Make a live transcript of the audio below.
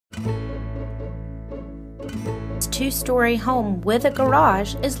two-story home with a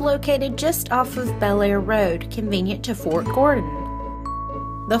garage is located just off of Belair Road, convenient to Fort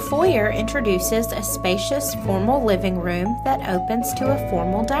Gordon. The foyer introduces a spacious, formal living room that opens to a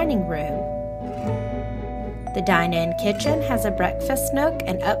formal dining room. The dine-in kitchen has a breakfast nook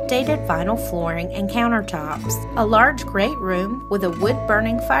and updated vinyl flooring and countertops. A large great room with a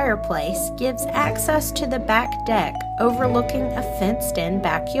wood-burning fireplace gives access to the back deck overlooking a fenced-in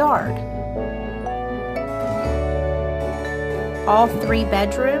backyard. All 3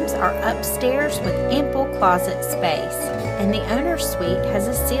 bedrooms are upstairs with ample closet space, and the owner's suite has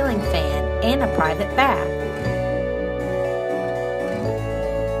a ceiling fan and a private bath.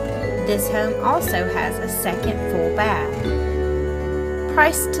 This home also has a second full bath.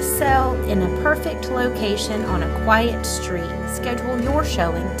 Priced to sell in a perfect location on a quiet street. Schedule your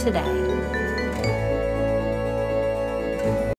showing today.